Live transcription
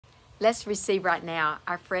Let's receive right now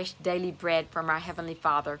our fresh daily bread from our Heavenly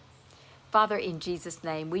Father. Father, in Jesus'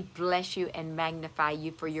 name, we bless you and magnify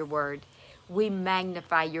you for your word. We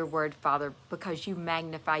magnify your word, Father, because you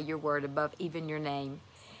magnify your word above even your name.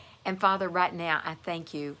 And Father, right now, I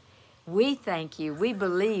thank you. We thank you. We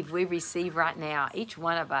believe we receive right now, each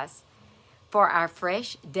one of us, for our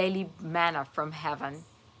fresh daily manna from heaven.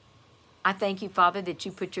 I thank you, Father, that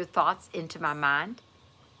you put your thoughts into my mind,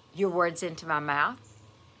 your words into my mouth.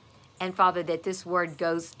 And Father, that this word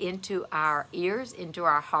goes into our ears, into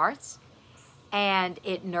our hearts, and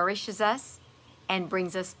it nourishes us and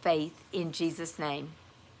brings us faith in Jesus' name.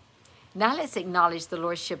 Now let's acknowledge the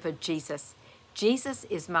Lordship of Jesus. Jesus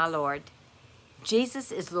is my Lord.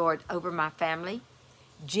 Jesus is Lord over my family.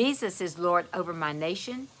 Jesus is Lord over my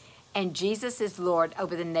nation. And Jesus is Lord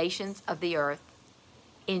over the nations of the earth.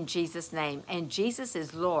 In Jesus' name. And Jesus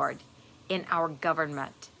is Lord in our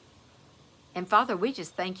government. And Father, we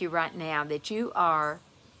just thank you right now that you are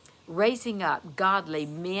raising up godly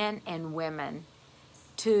men and women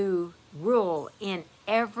to rule in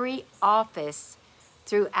every office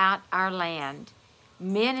throughout our land.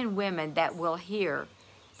 Men and women that will hear,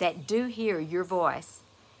 that do hear your voice.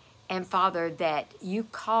 And Father, that you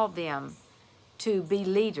call them to be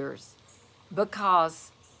leaders,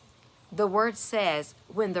 because the word says,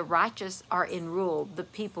 when the righteous are in rule, the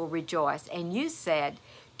people rejoice. And you said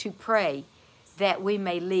to pray that we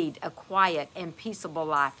may lead a quiet and peaceable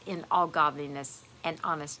life in all godliness and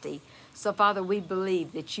honesty. So, Father, we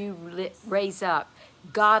believe that you raise up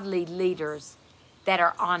godly leaders that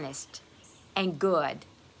are honest and good,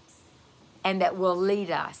 and that will lead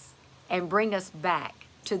us and bring us back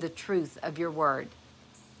to the truth of your word.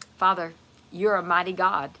 Father, you're a mighty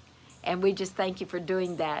God, and we just thank you for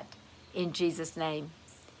doing that in Jesus' name.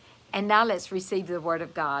 And now let's receive the word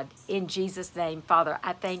of God. In Jesus' name, Father,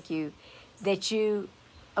 I thank you that you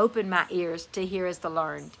open my ears to hear as the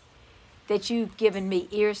learned, that you've given me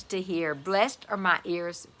ears to hear. Blessed are my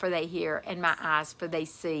ears, for they hear, and my eyes, for they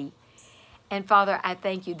see. And Father, I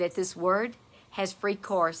thank you that this word has free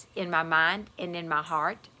course in my mind and in my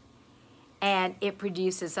heart, and it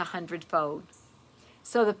produces 100-fold.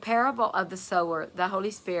 So the parable of the sower, the Holy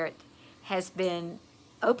Spirit has been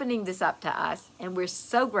opening this up to us, and we're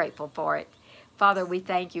so grateful for it. Father, we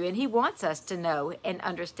thank you. And he wants us to know and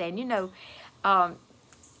understand. You know,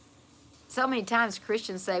 so many times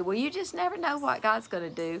Christians say, well, you just never know what God's going to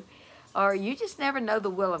do, or you just never know the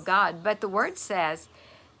will of God. But the word says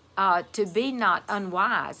to be not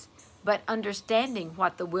unwise, but understanding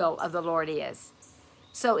what the will of the Lord is.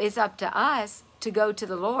 So it's up to us to go to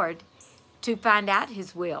the Lord to find out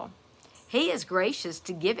his will. He is gracious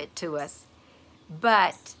to give it to us,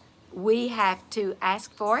 but we have to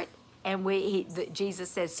ask for it. And Jesus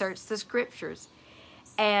says, search the scriptures.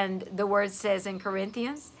 And the word says in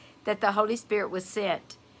Corinthians that the Holy Spirit was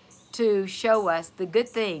sent to show us the good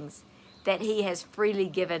things that he has freely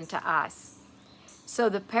given to us. So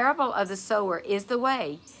the parable of the sower is the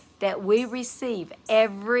way that we receive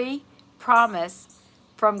every promise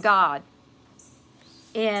from God.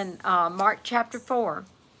 In Mark chapter 4,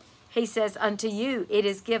 he says, unto you it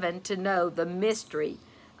is given to know the mystery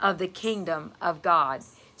of the kingdom of God.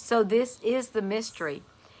 So this is the mystery.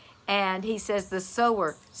 And he says the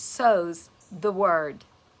sower sows the word.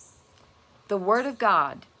 The word of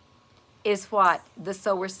God is what the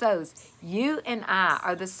sower sows. You and I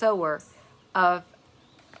are the sower of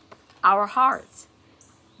our hearts.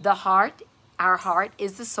 The heart, our heart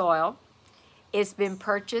is the soil. It's been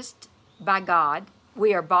purchased by God.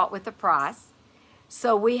 We are bought with a price.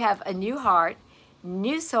 So we have a new heart,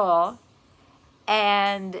 new soil,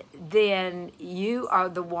 and then you are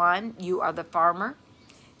the one, you are the farmer.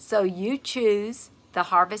 So you choose the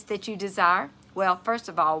harvest that you desire. Well, first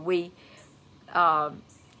of all, we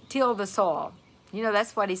till the soil. You know,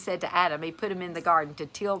 that's what he said to Adam. He put him in the garden to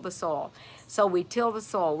till the soil. So we till the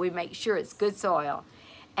soil. We make sure it's good soil.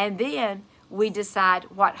 And then we decide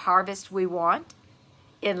what harvest we want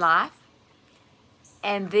in life.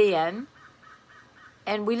 And then,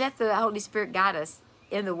 and we let the Holy Spirit guide us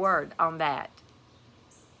in the word on that.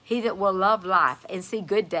 He that will love life and see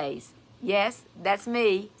good days. Yes, that's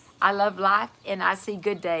me. I love life and I see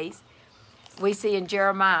good days. We see in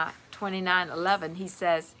Jeremiah 29:11, he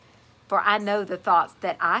says, for I know the thoughts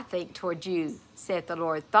that I think toward you, saith the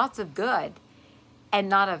Lord, thoughts of good and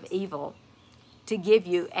not of evil, to give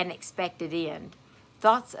you an expected end.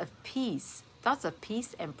 Thoughts of peace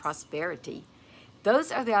and prosperity.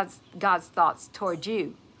 Those are God's thoughts toward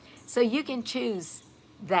you. So you can choose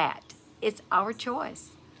that. It's our choice.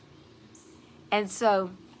 And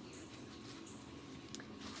so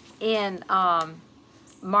in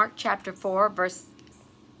Mark chapter 4, verse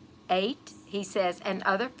 8, he says, and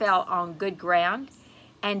other fell on good ground,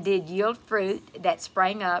 and did yield fruit that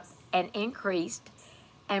sprang up and increased,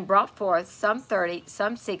 and brought forth some 30,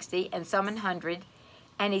 some 60, and some 100.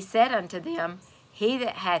 And he said unto them, he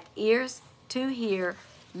that hath ears to hear,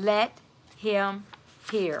 let him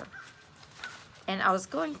hear. And I was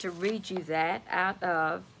going to read you that out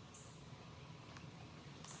of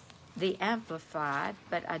the Amplified,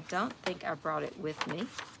 but I don't think I brought it with me.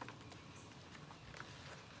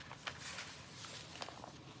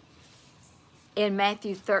 In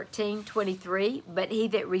Matthew 13:23, but he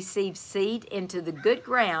that receives seed into the good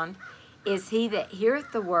ground is he that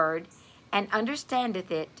heareth the word, and understandeth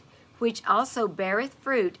it, which also beareth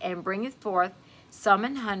fruit, and bringeth forth some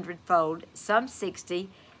 100-fold, some 60,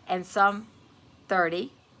 and some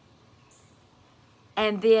 30.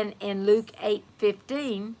 And then in Luke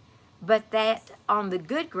 8:15, but that on the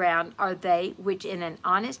good ground are they which in an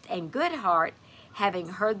honest and good heart, having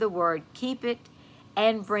heard the word, keep it,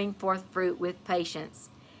 and bring forth fruit with patience.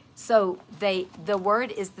 So the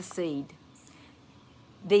word is the seed,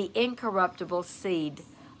 the incorruptible seed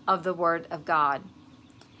of the word of God.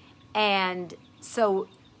 And so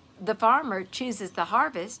the farmer chooses the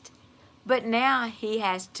harvest, but now he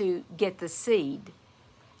has to get the seed,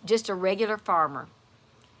 just a regular farmer.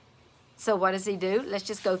 So what does he do? Let's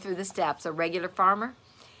just go through the steps. A regular farmer,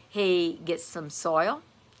 he gets some soil,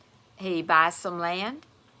 he buys some land.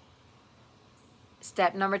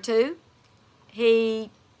 Step number 2,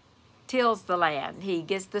 he tills the land. He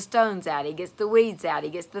gets the stones out, he gets the weeds out,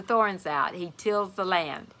 he gets the thorns out. He tills the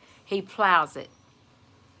land, he plows it.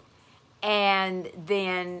 And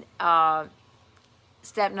then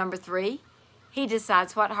step number 3, he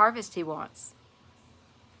decides what harvest he wants.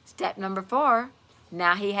 Step number 4,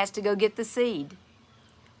 now he has to go get the seed.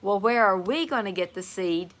 Well, where are we going to get the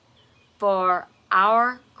seed for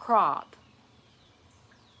our crop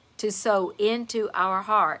to sow into our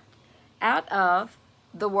heart? Out of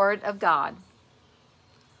the Word of God.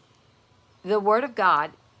 The Word of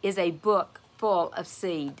God is a book full of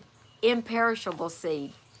seed, imperishable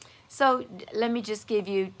seed. So let me just give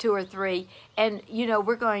you 2 or 3, and you know,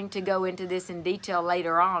 we're going to go into this in detail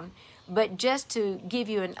later on, but just to give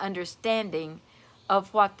you an understanding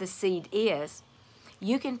of what the seed is,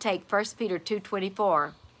 you can take 1 Peter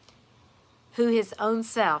 2:24, who his own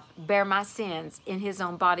self bare my sins in his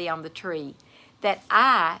own body on the tree, that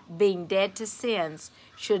I, being dead to sins,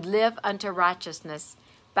 should live unto righteousness,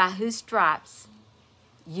 by whose stripes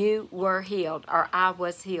you were healed, or I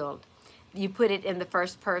was healed. You put it in the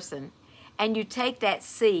first person, and you take that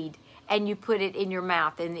seed and you put it in your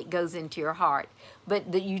mouth, and it goes into your heart.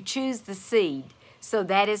 But you choose the seed. So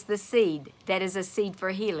that is the seed. That is a seed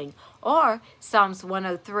for healing. Or Psalms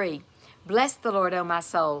 103, bless the Lord, O my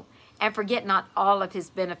soul, and forget not all of his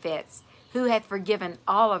benefits, who hath forgiven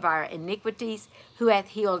all of our iniquities, who hath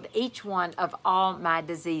healed each one of all my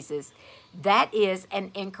diseases. That is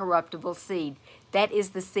an incorruptible seed. That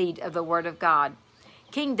is the seed of the Word of God.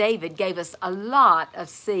 King David gave us a lot of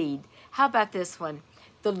seed. How about this one?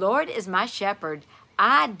 The Lord is my shepherd,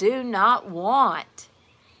 I do not want.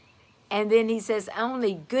 And then he says,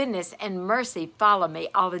 only goodness and mercy follow me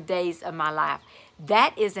all the days of my life.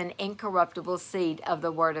 That is an incorruptible seed of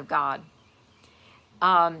the Word of God.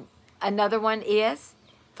 Another one is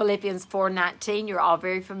Philippians 4:19. You're all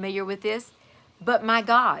very familiar with this. But my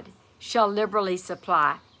God shall liberally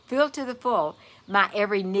supply, fill to the full, my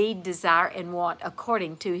every need, desire, and want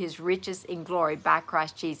according to his riches in glory by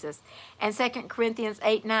Christ Jesus. And 2 Corinthians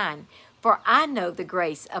 8:9. For I know the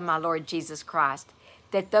grace of my Lord Jesus Christ,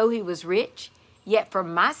 that though he was rich, yet for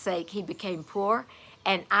my sake he became poor,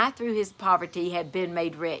 and I through his poverty have been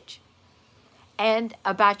made rich. And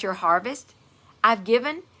about your harvest, I've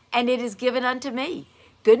given, and it is given unto me.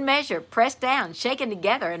 Good measure, pressed down, shaken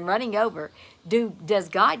together, and running over. Does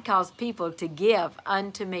God cause people to give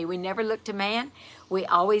unto me? We never look to man. We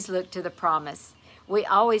always look to the promise. We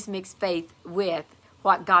always mix faith with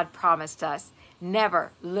what God promised us,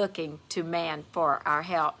 never looking to man for our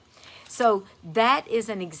help. So that is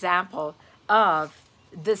an example of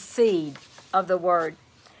the seed of the Word.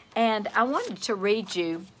 And I wanted to read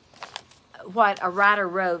you what a writer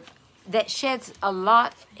wrote that sheds a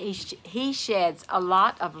lot, he sheds a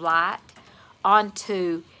lot of light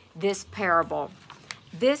onto this parable.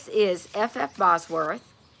 This is F.F. Bosworth,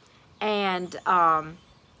 and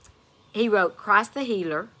he wrote Christ the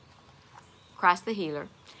Healer,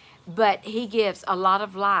 but he gives a lot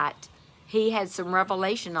of light. He had some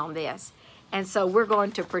revelation on this, and so we're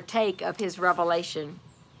going to partake of his revelation.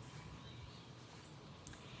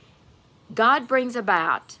 God brings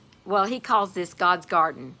about, well, he calls this God's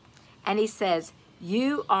garden, and he says,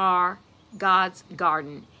 you are God's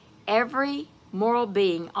garden. every moral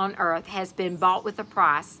being on earth has been bought with a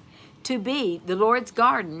price to be the Lord's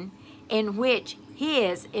garden in which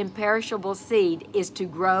His imperishable seed is to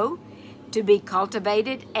grow, to be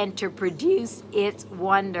cultivated, and to produce its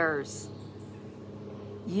wonders.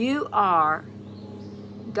 You are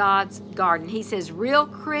God's garden. He says real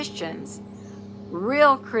Christians.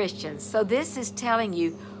 So this is telling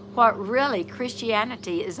you what really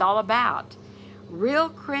Christianity is all about. Real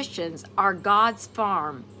Christians are God's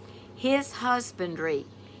farm, His husbandry,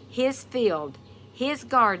 His field, His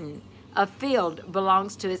garden. A field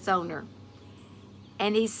belongs to its owner.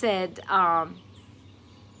 And He said,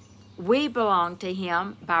 we belong to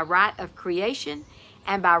Him by right of creation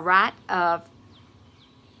and by right of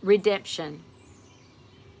redemption.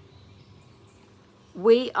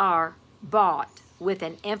 We are bought with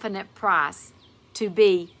an infinite price to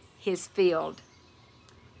be His field.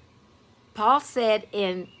 Paul said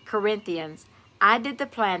in Corinthians, I did the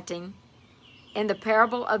planting. In the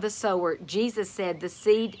parable of the sower, Jesus said the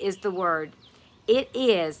seed is the word. It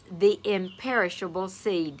is the imperishable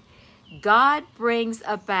seed. God brings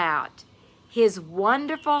about His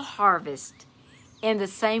wonderful harvest in the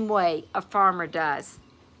same way a farmer does.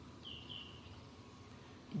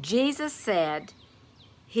 Jesus said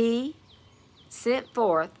He sent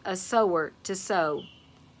forth a sower to sow.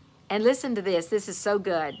 And listen to this. This is so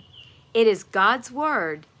good. It is God's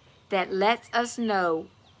word that lets us know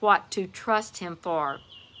what to trust Him for.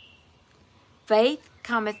 Faith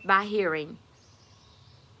cometh by hearing,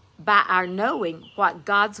 by our knowing what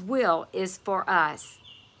God's will is for us.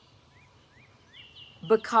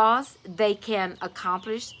 Because they can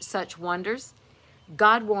accomplish such wonders,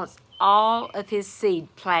 God wants all of His seed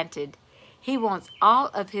planted. He wants all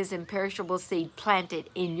of His imperishable seed planted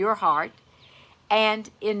in your heart and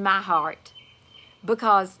in my heart.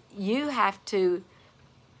 Because you have to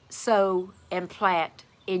sow and plant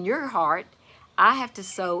in your heart. I have to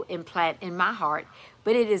sow and plant in my heart.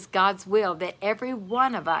 But it is God's will that every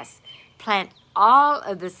one of us plant all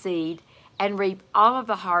of the seed and reap all of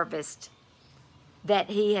the harvest that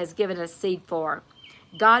He has given us seed for.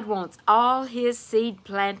 God wants all His seed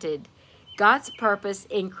planted. God's purpose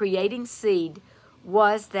in creating seed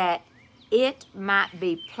was that it might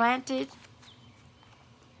be planted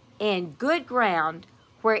in good ground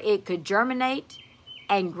where it could germinate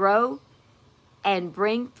and grow and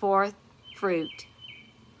bring forth fruit.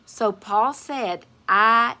 So Paul said,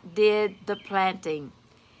 I did the planting.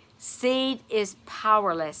 Seed is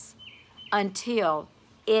powerless until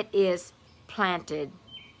it is planted.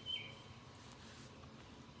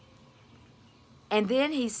 And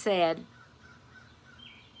then he said,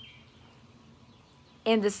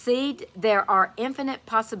 in the seed there are infinite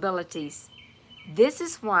possibilities. This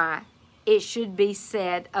is why it should be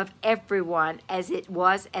said of everyone as it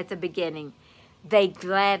was at the beginning. They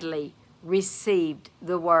gladly received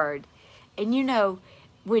the word. And you know,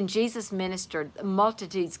 when Jesus ministered, the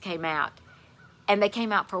multitudes came out. And they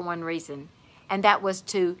came out for one reason. And that was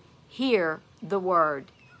to hear the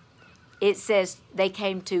word. It says they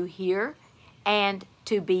came to hear and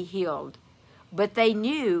to be healed. But they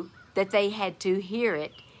knew that they had to hear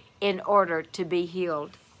it in order to be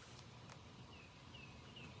healed.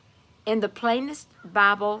 In the plainest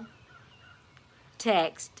Bible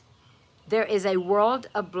text, there is a world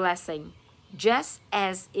of blessing. Just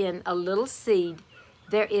as in a little seed,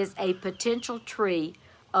 there is a potential tree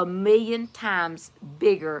 1,000,000 times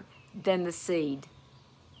bigger than the seed.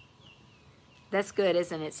 That's good,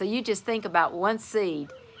 isn't it? So you just think about one seed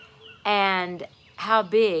and how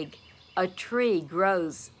big a tree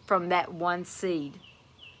grows from that one seed.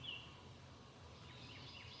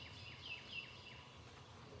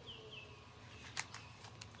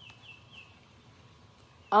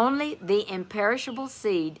 Only the imperishable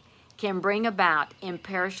seed can bring about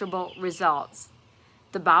imperishable results.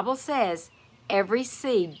 The Bible says, every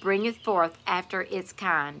seed bringeth forth after its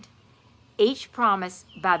kind. Each promise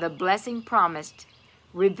by the blessing promised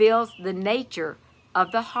reveals the nature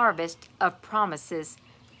of the harvest of promises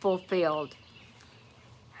fulfilled.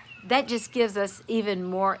 That just gives us even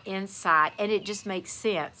more insight, and it just makes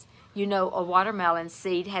sense. You know, a watermelon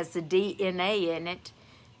seed has the DNA in it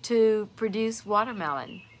to produce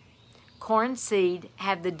watermelon. Corn seed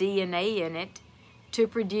have the DNA in it to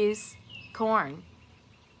produce corn.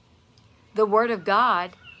 The Word of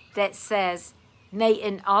God that says, nay,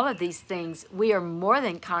 in all of these things, we are more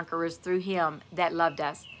than conquerors through Him that loved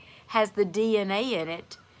us, has the DNA in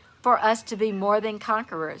it for us to be more than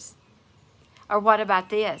conquerors. Or what about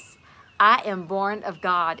this? I am born of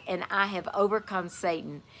God, and I have overcome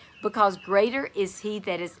Satan, because greater is He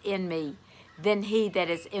that is in me than he that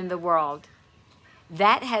is in the world.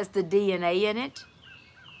 That has the DNA in it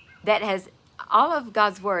that has, all of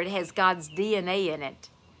God's Word has God's DNA in it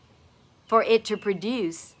for it to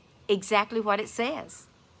produce exactly what it says.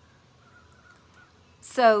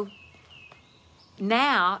 So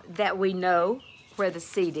now that we know where the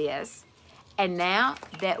seed is, and now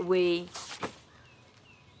that we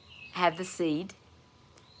have the seed,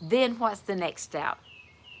 then what's the next step?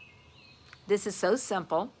 This is so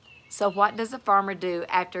simple. So what does a farmer do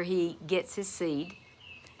after he gets his seed?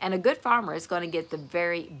 And a good farmer is going to get the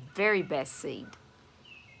very, very best seed.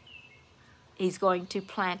 He's going to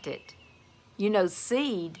plant it. You know,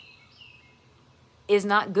 seed is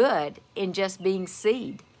not good in just being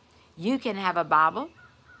seed. You can have a Bible.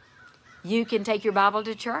 You can take your Bible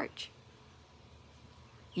to church.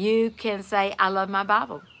 You can say, I love my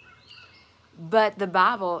Bible. But the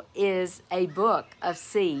Bible is a book of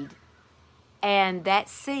seed. And that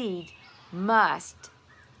seed must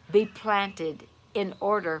be planted in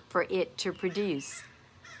order for it to produce.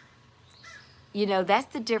 You know,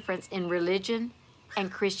 that's the difference in religion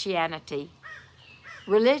and Christianity.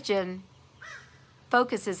 Religion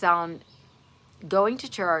focuses on going to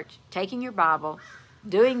church, taking your Bible,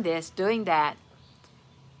 doing this, doing that.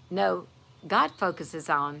 No, God focuses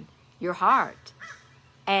on your heart.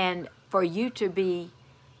 And for you to be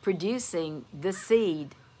producing the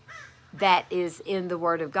seed that is in the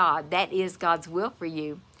Word of God, that is God's will for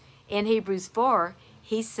you. In Hebrews 4,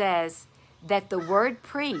 he says that the word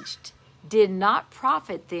preached did not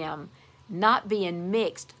profit them, not being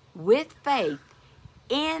mixed with faith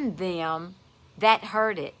in them that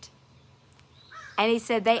heard it. And he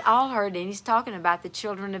said they all heard it, and he's talking about the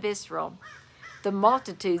children of Israel, the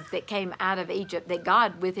multitudes that came out of Egypt, that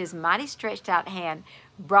God, with his mighty stretched out hand,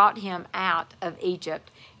 brought him out of Egypt.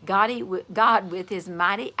 God, with his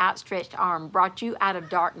mighty outstretched arm, brought you out of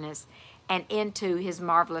darkness and into his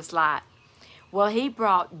marvelous light. Well, he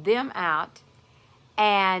brought them out,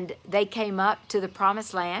 and they came up to the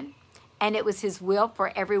promised land, and it was his will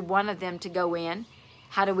for every one of them to go in.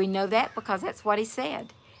 How do we know that? Because that's what he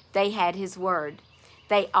said. They had his word.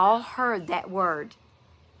 They all heard that word.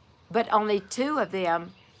 But only 2 of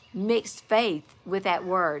them mixed faith with that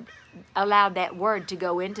word, allowed that word to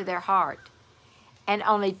go into their heart. And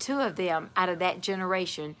only 2 of them out of that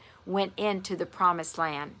generation went into the promised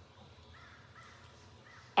land.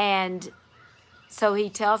 And so he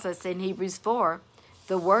tells us in Hebrews 4,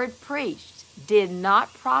 the word preached did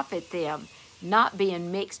not profit them, not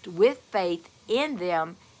being mixed with faith in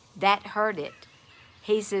them that heard it.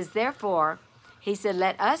 He says, therefore, he said,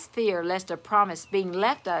 let us fear lest a promise being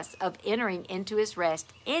left us of entering into his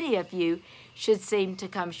rest, any of you should seem to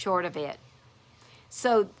come short of it.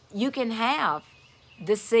 So you can have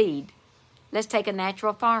the seed. Let's take a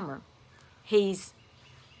natural farmer. He's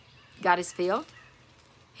got his field.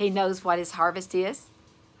 He knows what his harvest is.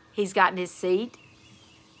 He's gotten his seed.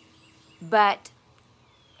 But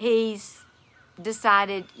he's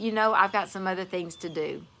decided, you know, I've got some other things to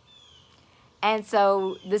do. And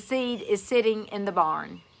so the seed is sitting in the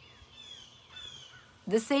barn.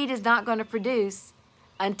 The seed is not going to produce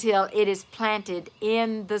until it is planted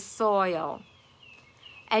in the soil.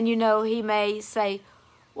 And you know, he may say,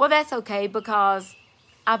 well, that's okay because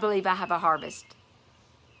I believe I have a harvest.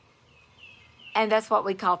 And that's what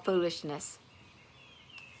we call foolishness.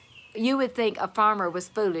 You would think a farmer was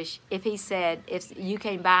foolish if he said, if you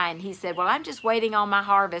came by and he said, well, I'm just waiting on my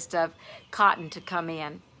harvest of cotton to come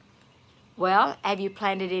in. Well, have you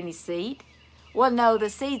planted any seed? Well, no, the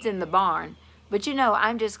seed's in the barn. But you know,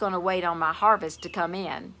 I'm just going to wait on my harvest to come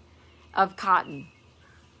in of cotton.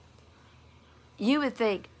 You would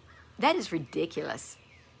think, that is ridiculous.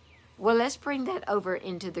 Well, let's bring that over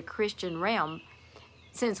into the Christian realm.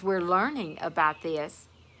 Since we're learning about this,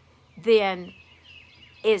 then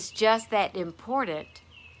it's just that important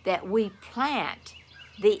that we plant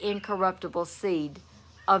the incorruptible seed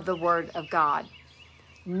of the Word of God.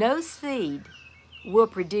 No seed will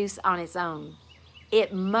produce on its own.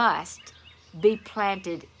 It must be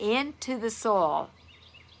planted into the soil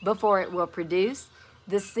before it will produce.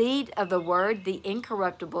 The seed of the Word, the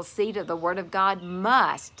incorruptible seed of the Word of God,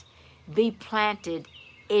 must be planted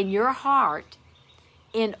in your heart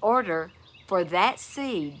in order for that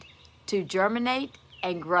seed to germinate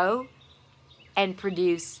and grow and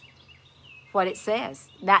produce what it says.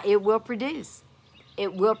 Now, it will produce.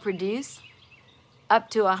 It will produce up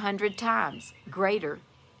to 100 times greater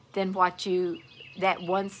than what that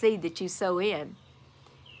one seed that you sow in.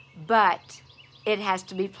 But it has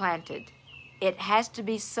to be planted. It has to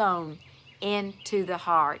be sown into the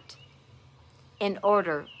heart in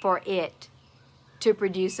order for it to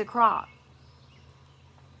produce a crop.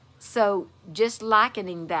 So just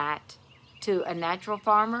likening that to a natural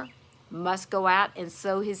farmer, must go out and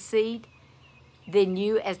sow his seed, then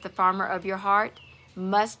you, as the farmer of your heart,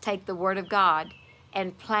 must take the word of God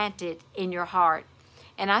and plant it in your heart.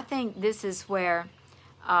 And I think this is where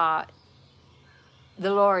the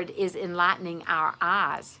Lord is enlightening our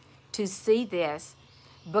eyes to see this,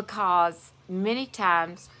 because many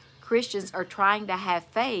times Christians are trying to have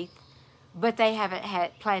faith, but they haven't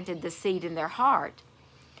planted the seed in their heart,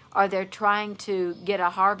 or they're trying to get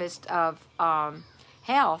a harvest of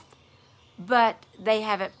health, but they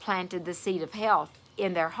haven't planted the seed of health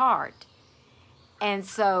in their heart. And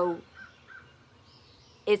so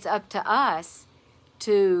it's up to us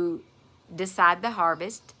to decide the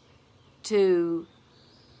harvest, to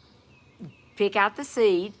pick out the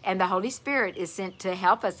seed, and the Holy Spirit is sent to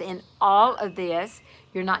help us in all of this.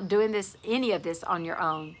 You're not doing any of this on your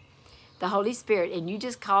own. The Holy Spirit, and you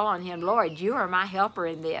just call on him, Lord, you are my helper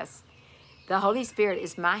in this. The Holy Spirit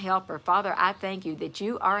is my helper. Father, I thank you that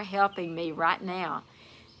you are helping me right now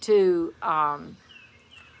to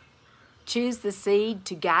choose the seed,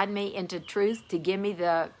 to guide me into truth, to give me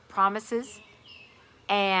the promises.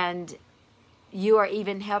 And you are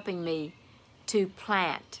even helping me to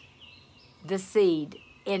plant the seed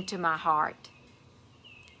into my heart.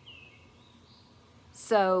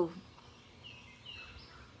 So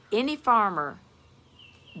any farmer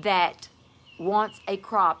that wants a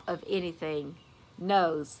crop of anything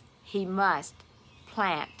knows he must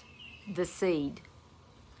plant the seed.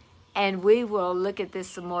 And we will look at this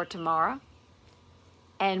some more tomorrow.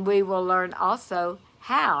 And we will learn also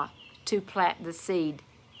how to plant the seed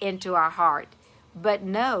into our heart. But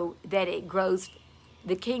know that it grows,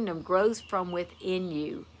 the kingdom grows from within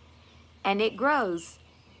you. And it grows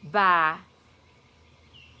by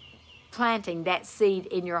planting that seed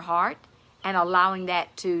in your heart and allowing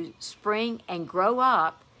that to spring and grow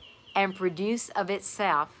up and produce of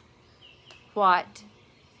itself what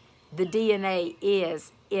the DNA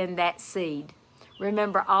is in that seed.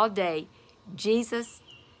 Remember all day, Jesus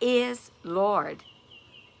is Lord.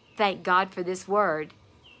 Thank God for this word,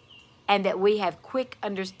 and that we have quick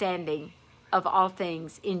understanding of all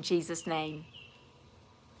things in Jesus' name.